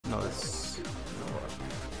No, that's...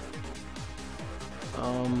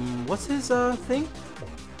 what's his, thing?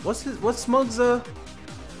 What's Smug's,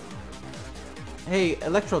 Hey,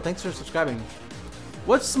 Electro, thanks for subscribing.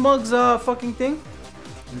 What's Smug's, fucking thing?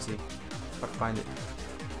 Let me see if I can find it.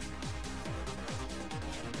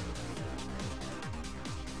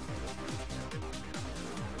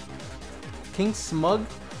 King Smug?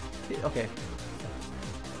 Okay.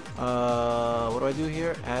 What do I do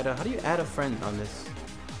here? Add a... How do you add a friend on this?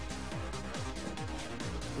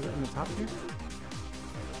 Is it in the top here?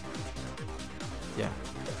 Yeah.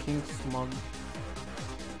 King Smug. Okay,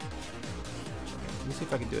 let me see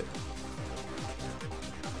if I can do it.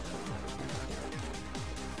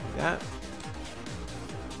 Like that.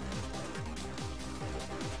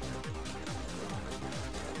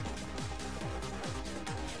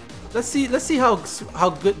 Let's see how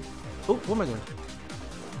good. Oh, what am I doing?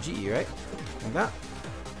 GE, right? Like that.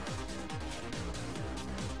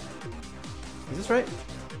 Is this right?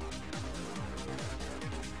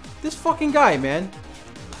 This fucking guy, man.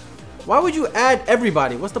 Why would you add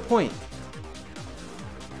everybody? What's the point?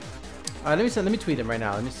 Alright, let me tweet him right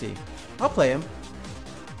now. Let me see. I'll play him.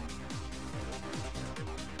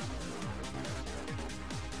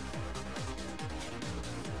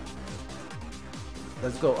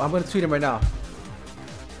 Let's go. I'm gonna tweet him right now.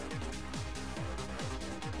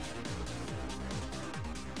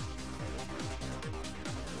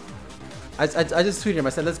 I just tweeted him. I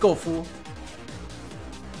said, "Let's go, fool."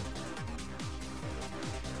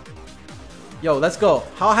 Yo, let's go.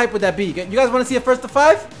 How hype would that be? You guys want to see a first to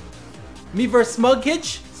 5? Me versus Smug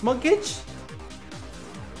Kitch? Smug Kitch?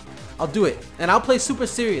 I'll do it, and I'll play super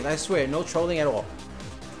serious. I swear, no trolling at all.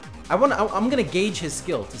 I'm gonna gauge his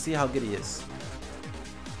skill to see how good he is.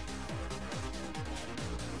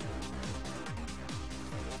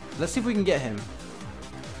 Let's see if we can get him.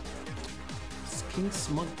 King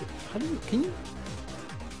Smug. How do you can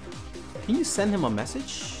you send him a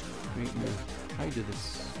message? How do you do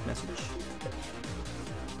this? Message.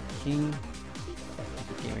 King.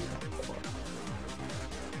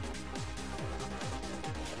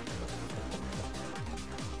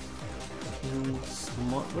 King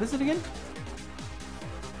Smug. What is it again?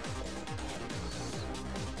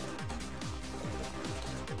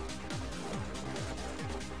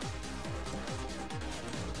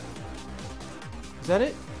 Is that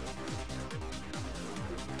it?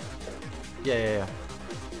 Yeah.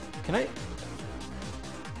 Can I?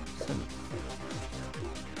 Send.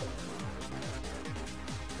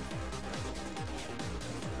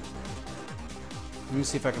 Let me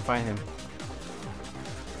see if I can find him.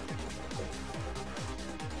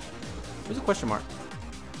 Where's the question mark?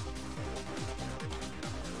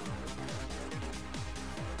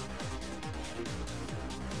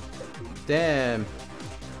 Damn.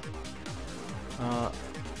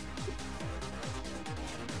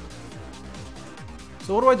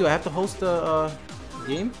 So what do? I have to host a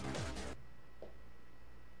game?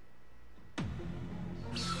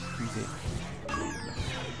 Let me see.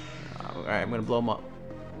 Alright, I'm gonna blow him up.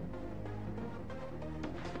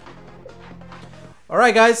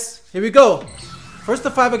 Alright guys, here we go. First to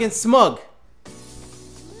 5 against Smug.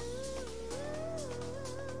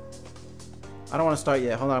 I don't want to start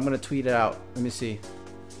yet. Hold on, I'm gonna tweet it out. Let me see.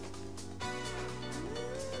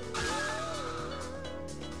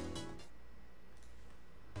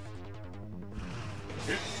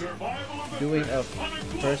 Doing a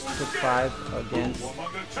first to 5 against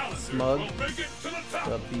Smug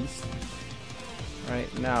the Beast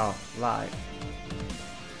right now, live.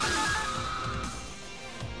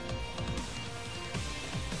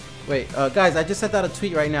 Wait, guys, I just sent out a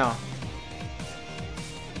tweet right now.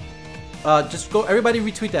 Just go, everybody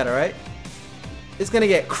retweet that, alright? It's gonna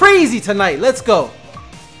get crazy tonight. Let's go.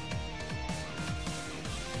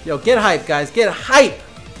 Yo, get hype, guys. Get hype.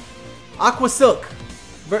 AquaSilk.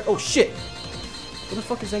 Oh shit. What the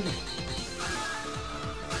fuck is that?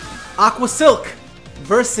 AquaSilk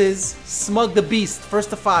versus Smug the Beast.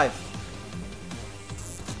 First to 5.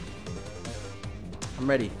 I'm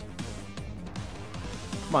ready.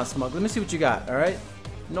 Come on, Smug. Let me see what you got, alright?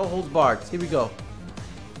 No holds barred. Here we go.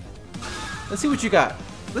 Let's see what you got.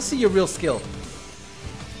 Let's see your real skill.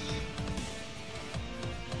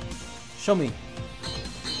 Show me.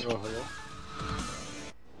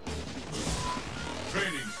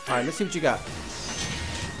 Alright, let's see what you got.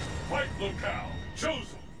 Fight locale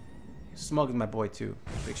chosen. Smug is my boy too.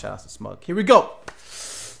 Big shout out to Smug. Here we go.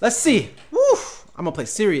 Let's see. Woo! I'm gonna play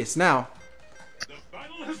serious now. The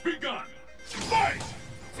battle has begun. Fight!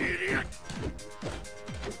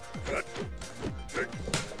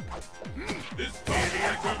 This battle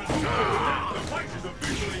the fight is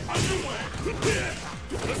officially underway.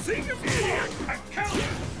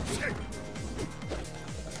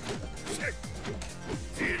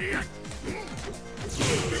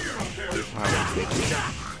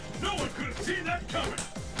 No one could have seen that coming.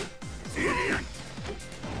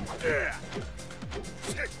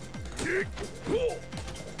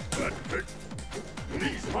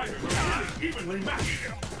 These fighters are really evenly matched.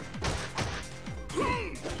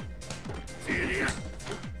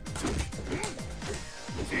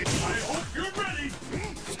 I hope you're ready.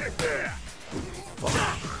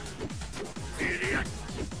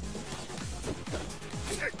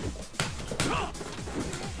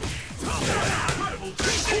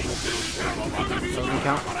 Doesn't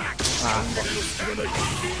count. Ah,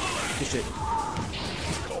 good shit.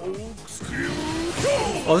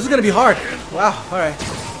 Oh, this is gonna be hard. Wow. All right.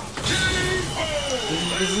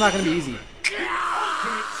 This is not gonna be easy.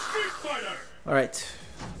 All right.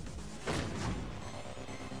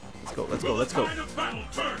 Let's go. Let's go. Let's go.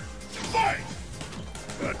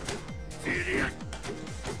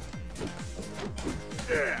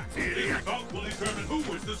 This bout will determine who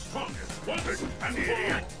is the strongest once and for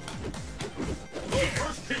all. The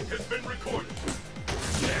first kick has been recorded.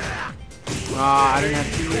 Ah, I didn't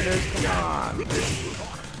have 2 meters. Come on.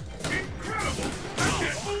 Incredible! I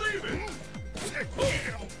can't believe it!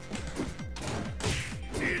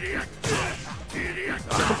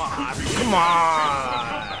 Come on.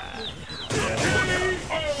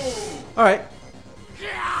 All right.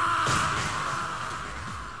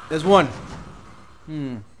 There's one.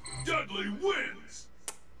 Dudley wins!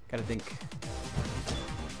 Gotta think.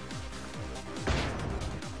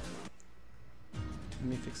 Let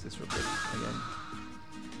me fix this real quick again.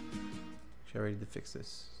 Actually, I already did fix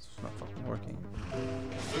this. It's not fucking working.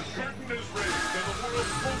 The curtain is raised on the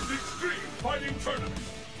world's most extreme fighting tournament.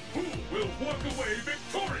 Who will walk away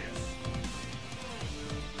victorious?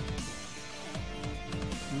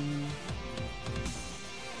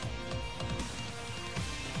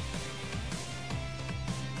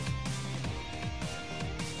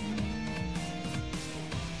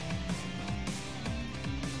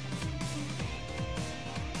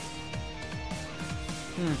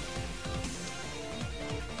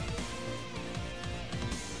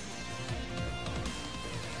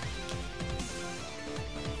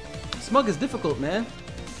 Smug is difficult, man.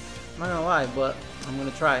 I'm not gonna lie, but I'm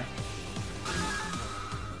gonna try.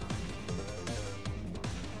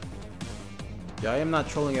 Yeah, I am not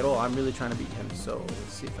trolling at all. I'm really trying to beat him, so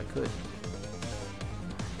let's see if I could.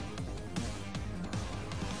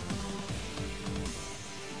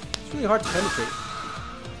 It's really hard to penetrate.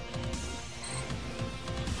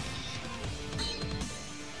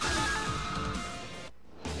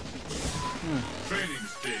 Training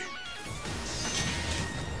stage.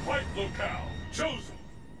 Fight locale chosen.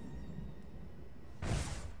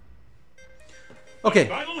 Okay.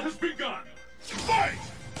 Battle has begun. Fight!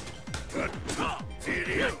 And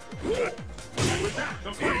with that,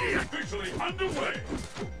 the fight is officially underway.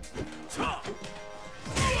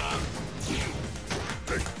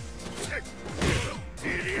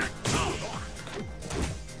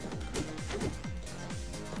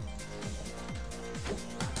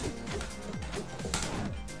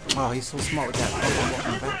 Oh, he's so smart with that.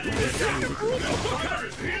 Fire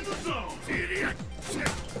is in the zone.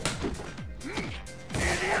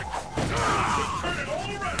 Turn it all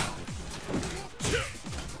around.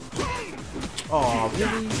 Oh,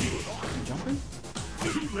 really? Jumping?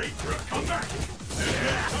 Too late for a comeback. There's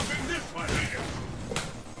no stopping this fight.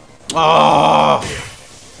 Oh!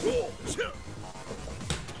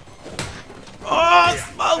 Oh,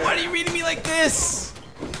 Smug, why are you reading me like this?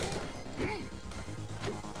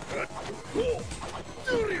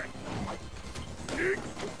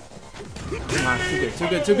 Come on, too good, too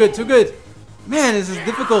good, too good, too good. Man, this is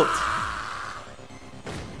difficult.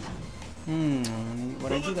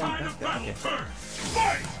 When I do that,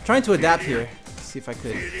 okay. Trying to adapt here. See if I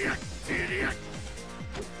could.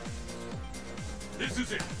 This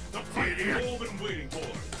is it. The fight we've all been waiting for.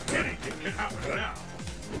 Anything can happen now.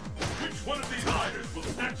 Which one of these fighters will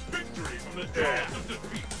snatch victory from the jaws of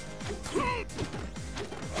defeat?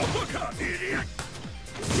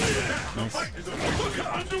 The fight is officially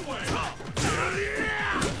underway.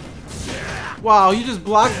 Wow, you just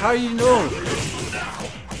blocked? How do you know?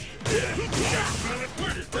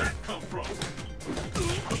 Where did that come from?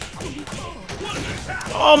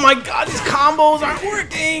 Oh my god, these combos aren't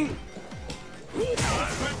working!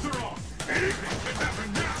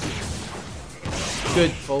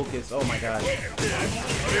 Good focus, oh my god.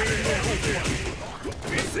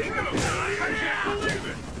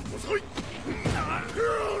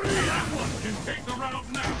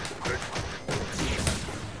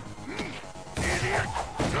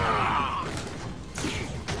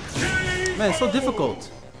 Man, it's so difficult.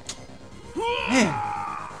 Man.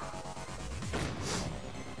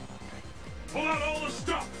 Pull out all the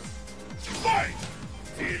stops. Fight!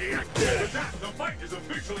 With that, the fight is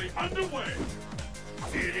officially underway.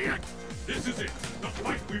 This is it. The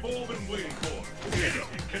fight we've all been waiting for.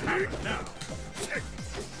 Anything can happen now.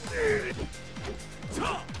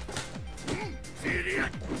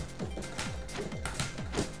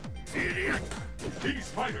 These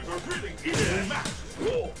fighters are really evenly matched.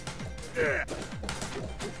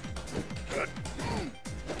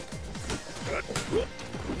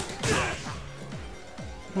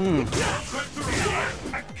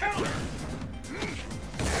 A counter.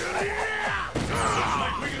 Looks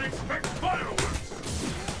like we can expect fireworks.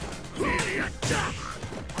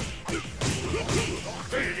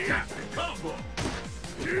 Fantastic combo.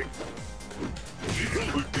 This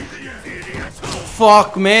could be the end.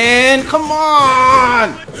 Fuck, man. Come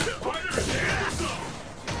on.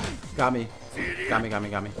 Got me. Got me. You're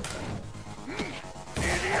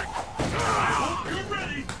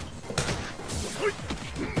ready.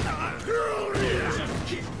 Just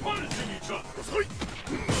keep punishing each other.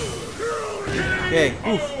 Okay,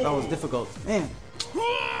 oof, that was difficult. Man.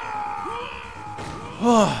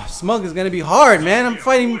 Oh, Smug is gonna be hard, man. I'm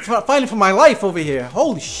fighting for my life over here.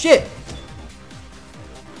 Holy shit.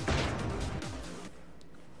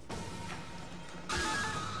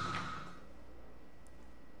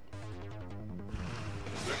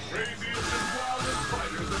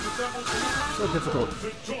 So difficult.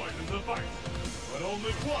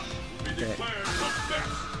 Okay.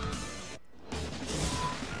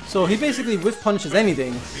 So he basically whiff punches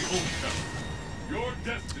anything.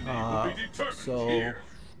 So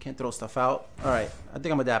can't throw stuff out. All right, I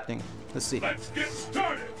think I'm adapting. Let's see. Let's get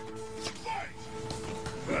started.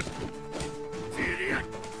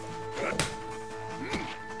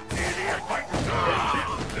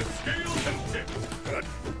 The scales have tipped.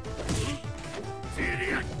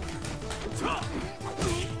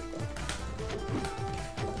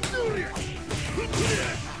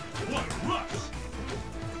 What a rush!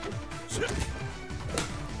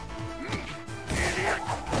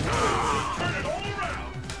 Turn it all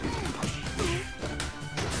around.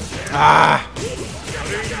 Ah!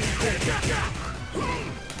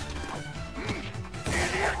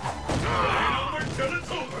 Till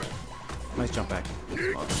it's over. Nice jump back.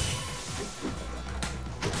 K.O.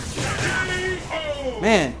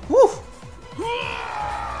 Man, woo!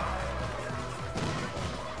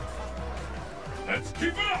 Let's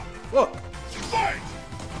keep it up. Look. Fight!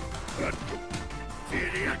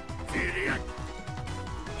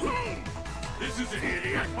 This is it. The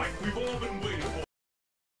fight we've all been waiting for.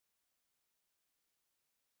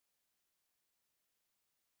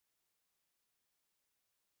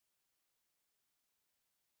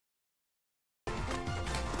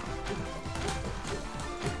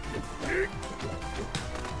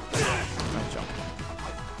 Nice jump.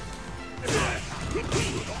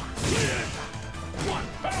 One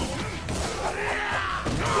power.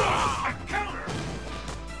 A counter.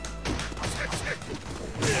 I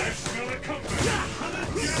smell a comeback.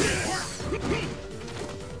 Let's get it work.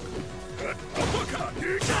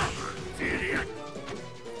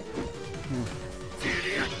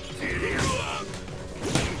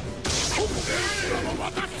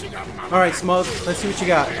 All right, Smug. Let's see what you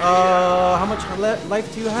got. How much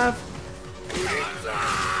life do you have?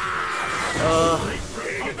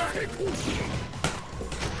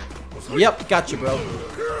 Yep, got you, bro.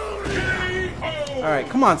 All right,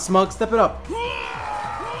 come on, Smug, step it up.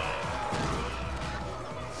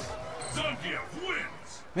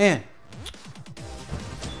 Man,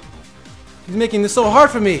 he's making this so hard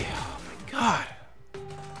for me. Oh my god.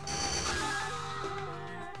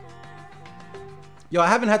 Yo, I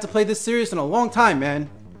haven't had to play this serious in a long time, man.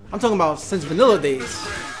 I'm talking about since vanilla days.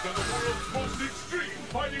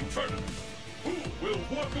 Who will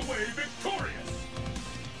walk away victorious?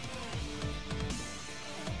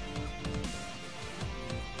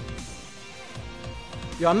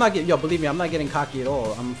 Yo, I'm not getting. Yo, believe me, I'm not getting cocky at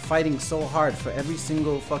all. I'm fighting so hard for every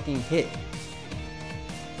single fucking hit.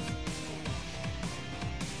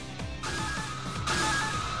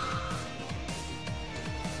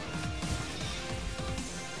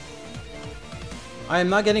 I am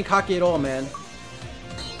not getting cocky at all, man.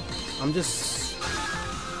 I'm just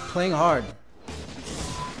playing hard.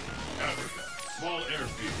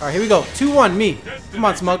 Alright, here we go. 2-1, me. Come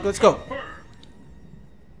on, Smug, let's go.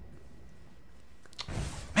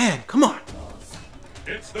 Man, come on.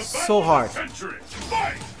 So hard. The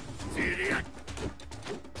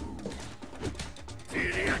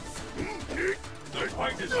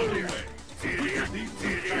fight is underway. Which of these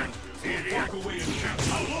two champions will walk away in champion?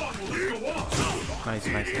 How long will this go on? Nice,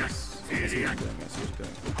 nice, nice. I see what you're doing. I see what you're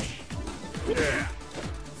doing.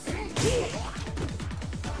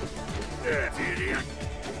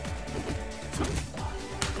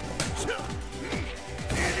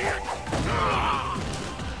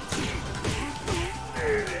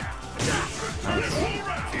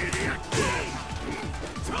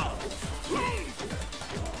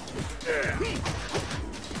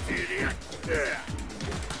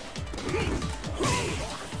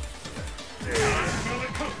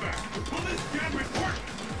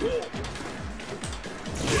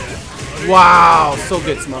 Wow, so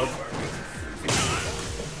good, Smug.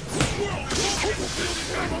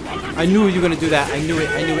 I knew you were gonna do that. I knew it.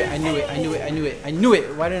 I knew it. I knew it. I knew it. I knew it. I knew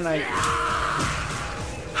it. Why didn't I?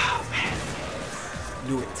 Oh, man.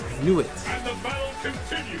 Knew it. I knew it. And the battle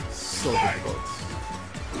continues. So difficult.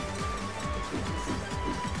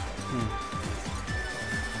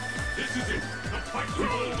 This is it. The fight we've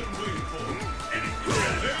all been waiting for.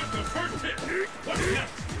 There's the first hit. What's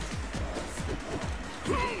next?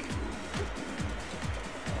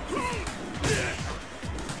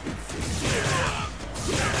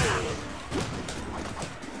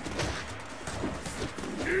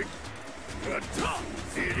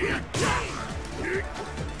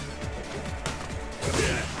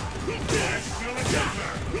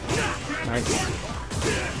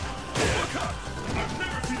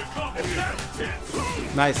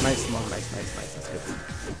 Nice, nice, Smug. Nice, nice, nice. That's good.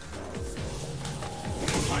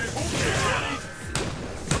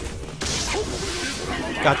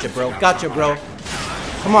 Gotcha, bro. Gotcha, bro.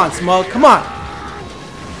 Come on, Smug. Come on.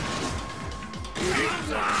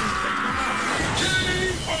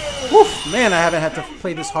 Whew, man, I haven't had to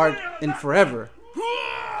play this hard in forever.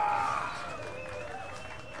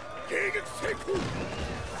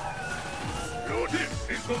 This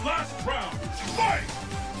is the last round. Fight!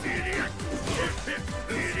 First hit,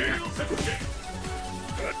 the scales have changed.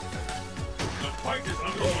 The fight is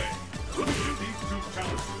underway. These two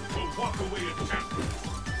challengers will walk away as champions.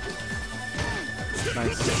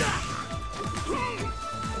 Nice.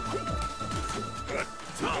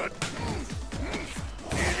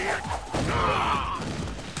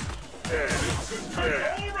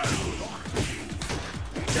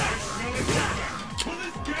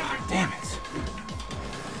 Damn it.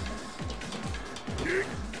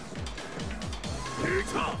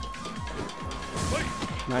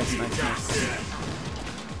 Nice, nice, nice.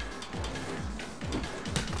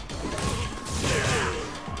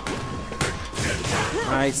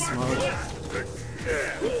 Nice, Smug.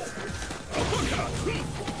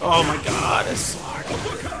 Oh my god, that's so hard.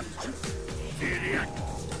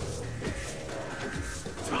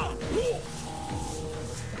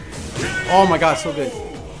 Oh my god, so good.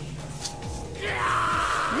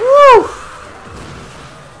 Woo!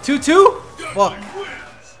 2-2? Fuck.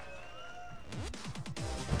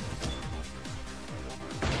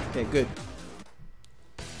 Okay, good.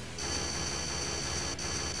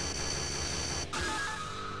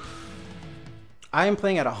 I am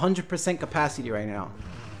playing at 100% capacity right now.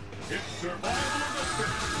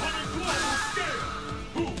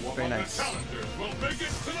 Very nice.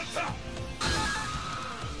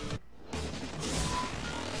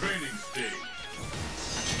 Training stage.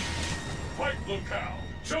 Fight locale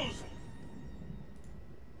chosen.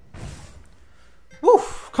 Woo!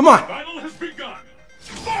 Come on! Battle has begun.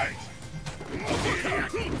 Fight! The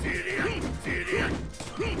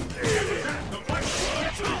fight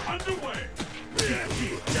is underway.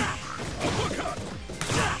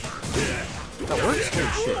 That works? Holy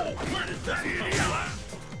shit. Where did that come from?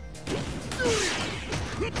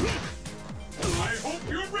 I hope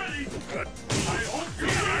you're ready. I hope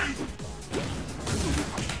you're ready.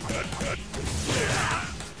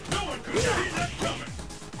 No one could see that coming.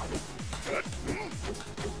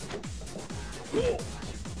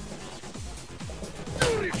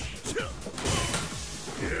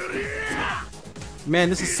 Man,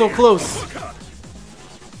 this is so close.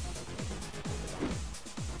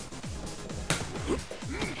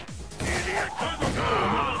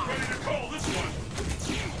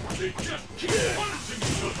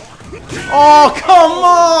 Oh, come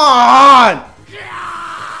on!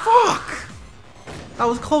 Fuck! That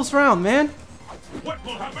was a close round, man. What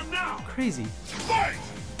will happen now? Crazy. Fight!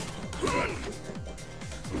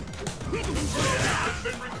 Has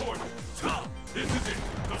been recorded. This is it.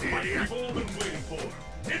 The fight we've all been waiting for.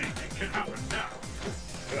 Anything can happen now.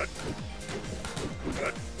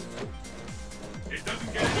 It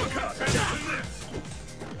doesn't get any more intense than this.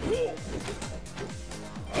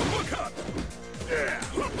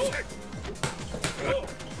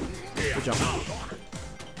 Good job.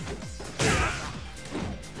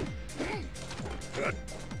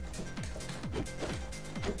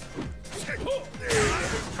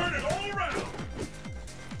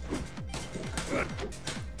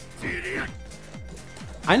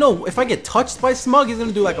 I know if I get touched by Smug, he's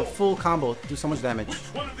gonna do like a full combo, do so much damage. Which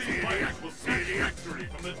one of these fighters will snatch victory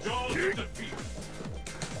from the jaws of defeat?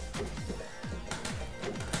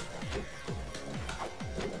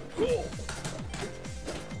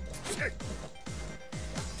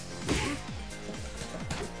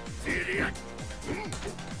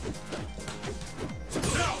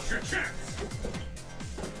 Now's your chance.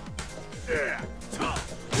 Yeah.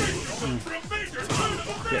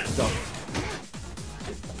 Yeah, go.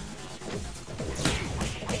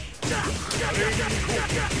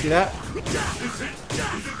 See that?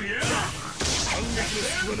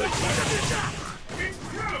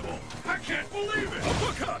 Incredible! I can't believe it!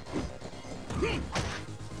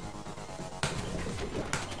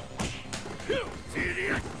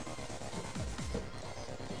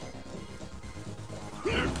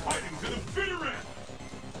 They're fighting to the bitter end.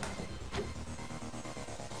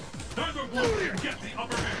 Neither one can get the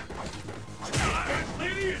upper hand. That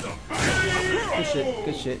lady is a Good shit.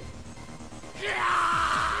 Good shit.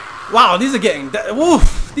 Wow, these are getting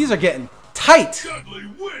woof. These are getting tight. Dudley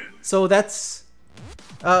wins. So that's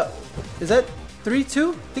is that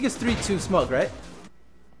 3-2? I think it's 3-2 Smug, right?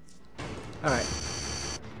 All right.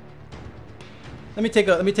 Let me take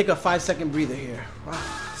a 5-second breather here. Wow,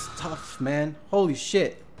 it's tough, man. Holy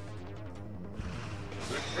shit.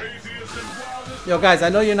 The craziest and wildest Yo, guys, I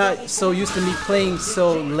know you're not so used to me playing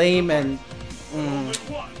so lame and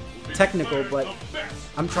technical, but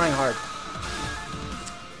I'm trying hard.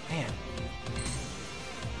 Man.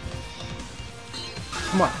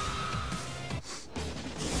 Come on.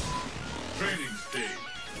 training stage.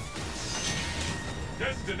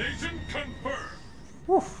 Destination confirmed.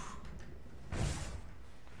 Whew.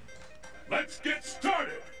 Let's get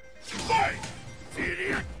started. Fight!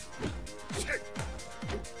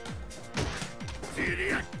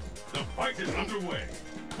 The fight is underway.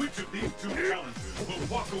 Which of these two challengers will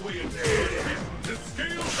walk away and the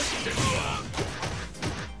scale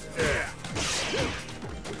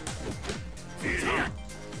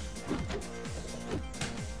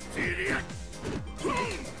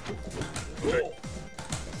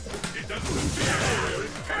It doesn't appear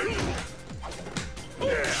it's tangible.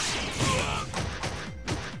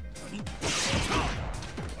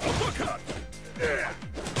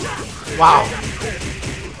 Wow.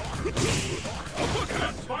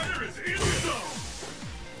 That fighter is in zone.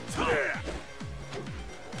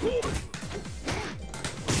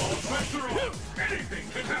 All bets are on. Anything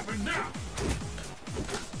can happen now.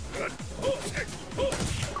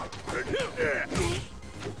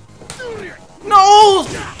 No!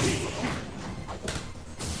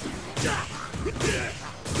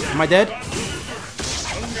 Am I dead?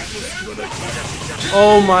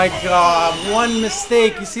 Oh my god, one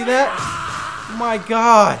mistake. You see that? Oh my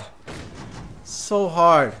god. So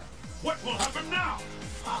hard. What will happen now?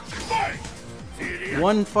 Fight!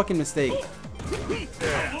 One fucking mistake.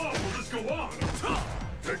 How long will this go on?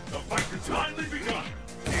 The fight has finally begun.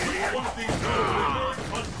 Which one of these two will emerge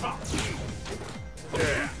on top?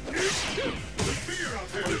 The fear out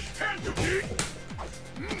there is tangible.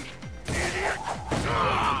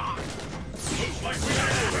 Looks like we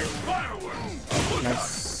have fireworks.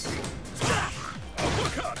 Nice.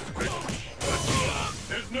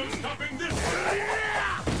 There's no stopping this.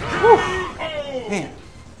 Whew. Man.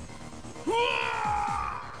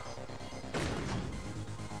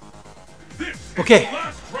 This is Okay. the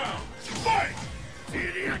last round. Fight!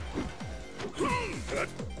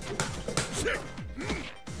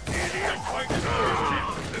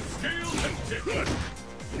 The scale has tipped.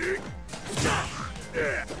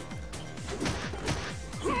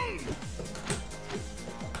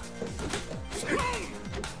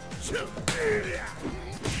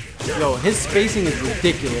 Yo, his spacing is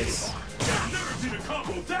ridiculous. I've never seen a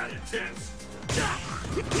combo that intense.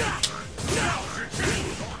 Now's your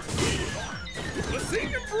chance. Let's see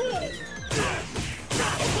him roll.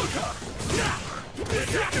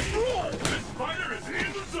 This fighter is in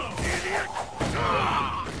the zone.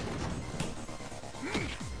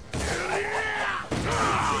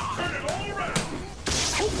 Turn it all around.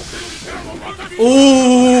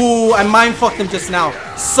 Ooh, I mind fucked him just now.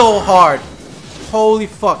 So hard. Holy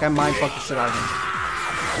fuck, I mind fucked the shit out of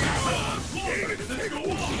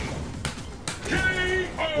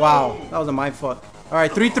him. Wow, that was a mind fuck.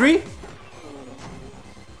 Alright, 3-3.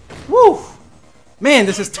 Woo! Man,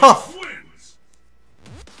 this is tough.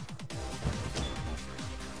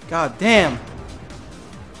 God damn.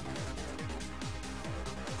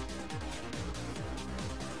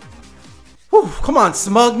 Whew, come on,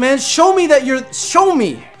 Smug, man. Show me that you're... Show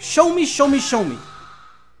me. Show me, show me, show me.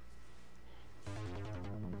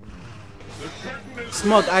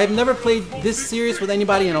 Smug, I have never played this serious with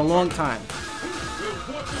anybody in a long time.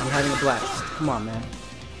 I'm having a blast. Come on, man.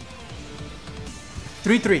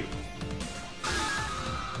 3-3.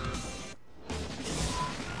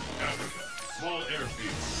 Small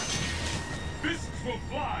airfield. Fists will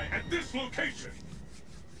fly at this location.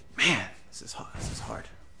 Man, this is hard. This is hard.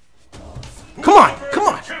 Come on, come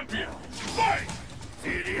on. Champion, fight!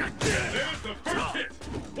 Idiot. There's the first hit.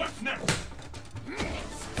 What's next?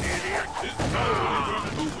 This time,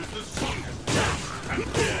 who is the strongest? And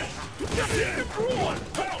one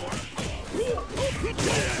power.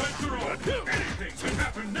 Pressure on. Anything can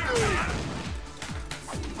happen now.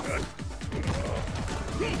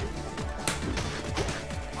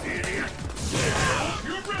 Idiot.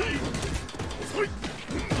 You're ready.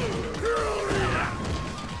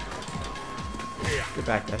 Get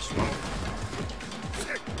back that Smug.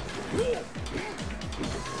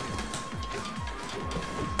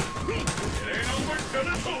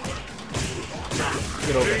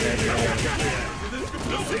 Get over there.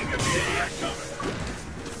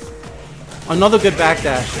 Another good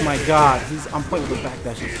backdash. My God, he's on point with those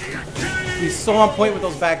backdashes. He's so on point with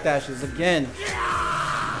those backdashes again. Okay,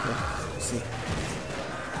 let's see.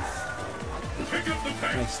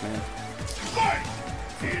 Nice, man.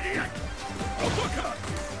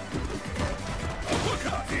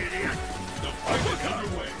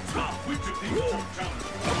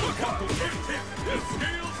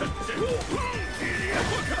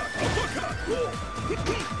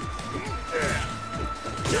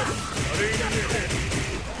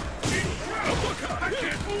 I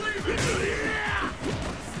can't believe it! You're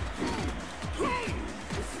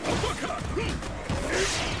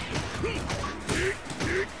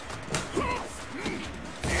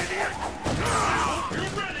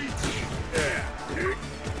ready!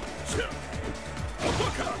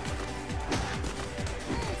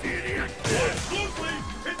 Absolutely!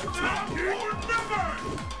 It's now or never!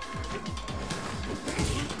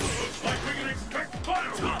 Looks like we can expect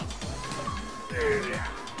fireworks!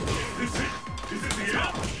 Is it the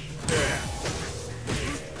end?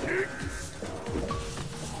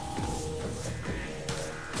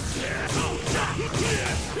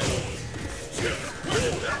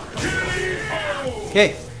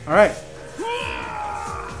 Okay, all right.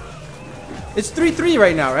 It's 3-3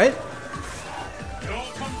 right now, right? It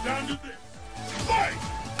all comes down to this. Fight!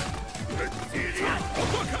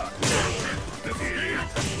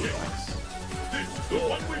 This is the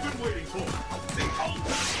one we've been waiting for. The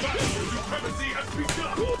ultimate battle for supremacy has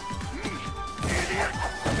begun.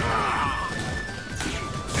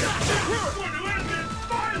 We're going to end in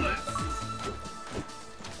violence!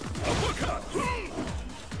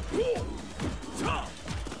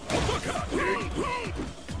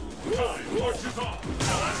 Time marches on.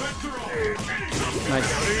 Adventure on. Nice.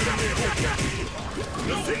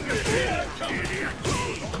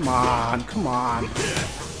 Come on, come on.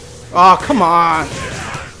 Oh, come on.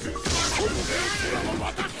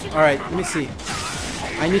 All right, let me see.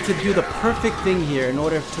 I need to do the perfect thing here in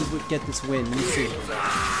order to get this win. Let me see.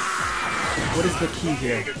 What is the key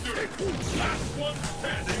here?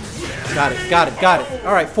 Got it, got it, got it.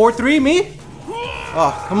 All right, 4-3, me?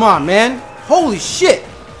 Oh, come on, man. Holy shit.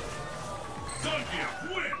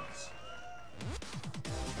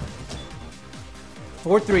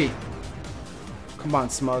 4-3. Come on,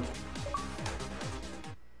 Smug.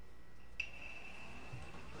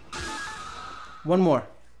 One more.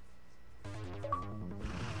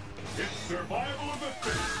 It's survival of the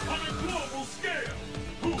fittest on a global scale.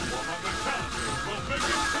 Who among the challengers will make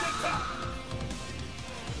it to the top?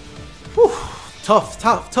 Whew. Tough,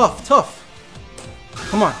 tough, tough, tough.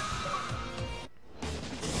 Come on.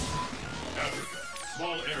 Africa,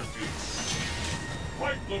 small airfield.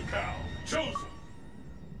 Right locale chosen.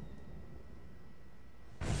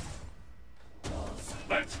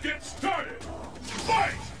 Let's get started.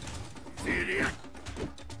 Fight! Idiot!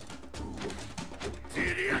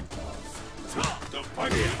 Idiot! The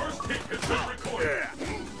fight's first hit has been recorded.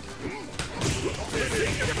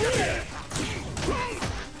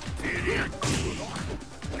 Idiot!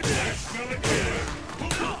 I smell it here.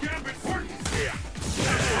 Who's gambit working?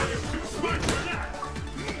 Too smart for that.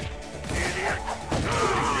 Idiot!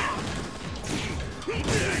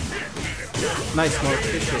 Nice, Smug.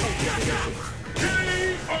 Good shit. Good shit.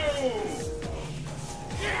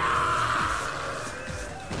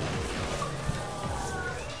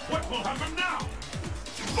 What will happen now?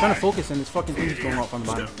 I'm trying to focus and this fucking thing's going off on the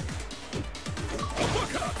bottom.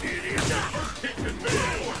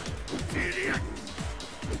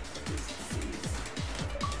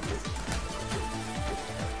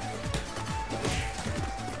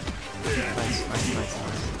 Nice, nice, nice,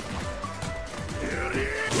 nice.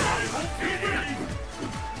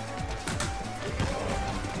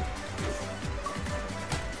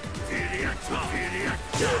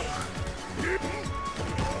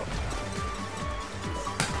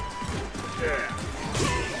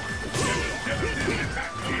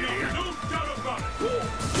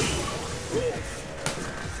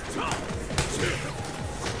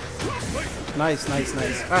 Nice, nice,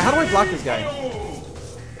 nice. Alright, how do I block this guy?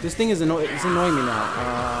 This thing is annoying me now.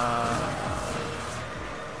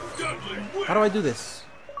 How do I do this?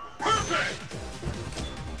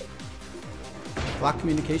 Block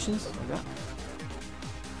communications? Like that?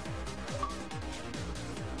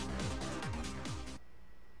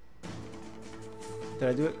 Did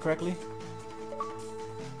I do it correctly?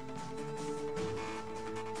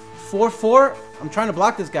 4-4? I'm trying to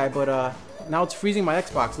block this guy, but now it's freezing my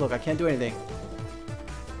Xbox. Look, I can't do anything.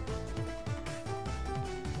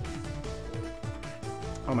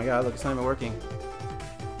 Oh my god, look, it's not even working.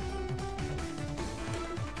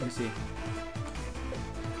 Let me see.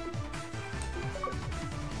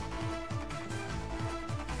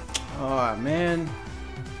 Oh man.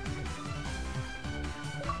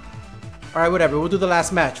 Alright, whatever. We'll do the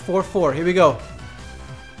last match. 4-4. Here we go.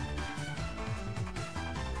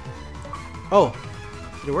 Oh.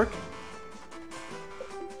 Did it work?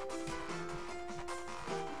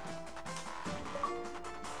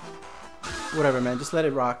 Whatever, man. Just let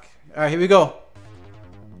it rock. Alright, here we go.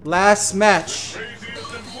 Last match.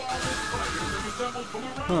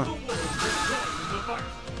 Huh.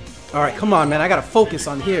 Alright, come on, man. I gotta focus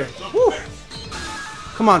on here. Woo.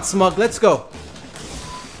 Come on, Smug. Let's go.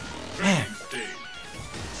 Man.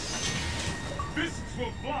 Fists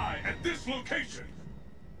will fly at this location.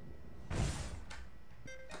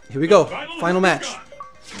 Here we go. Final match.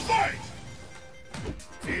 Fight!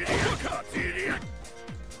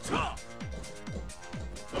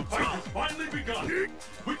 The fight has finally begun.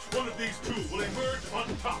 Which one of these two will emerge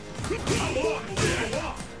on top? How long will they go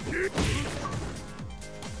on?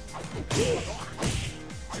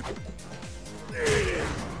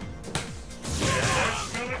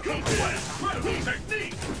 Incredible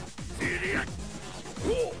technique!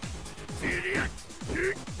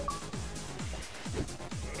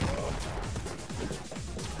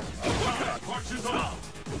 Marches on.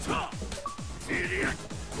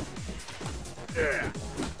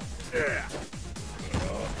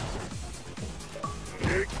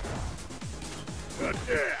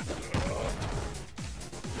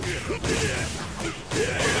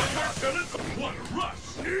 What a rush!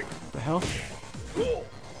 The hell?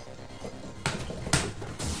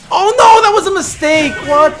 Oh no, that was a mistake!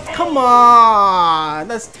 What? Come on!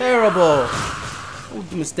 That's terrible. Don't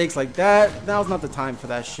do mistakes like that. Now's not the time for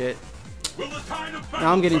that shit.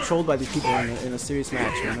 Now I'm getting trolled by these people in a serious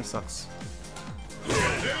match, man. That sucks.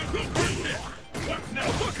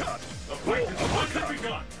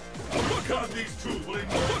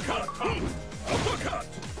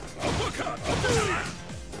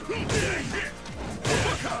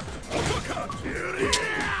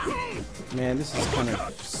 Man, this is kind of...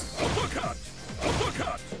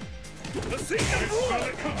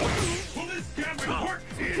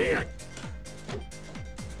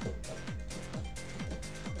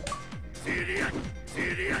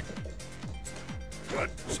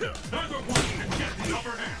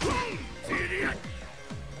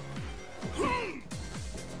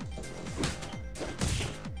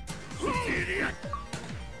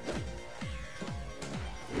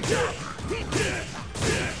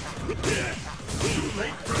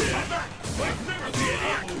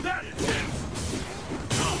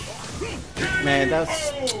 Man,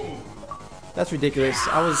 that's ridiculous.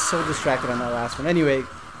 I was so distracted on that last one. Anyway,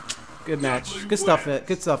 good match. Good stuff, man.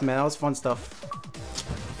 That was fun stuff.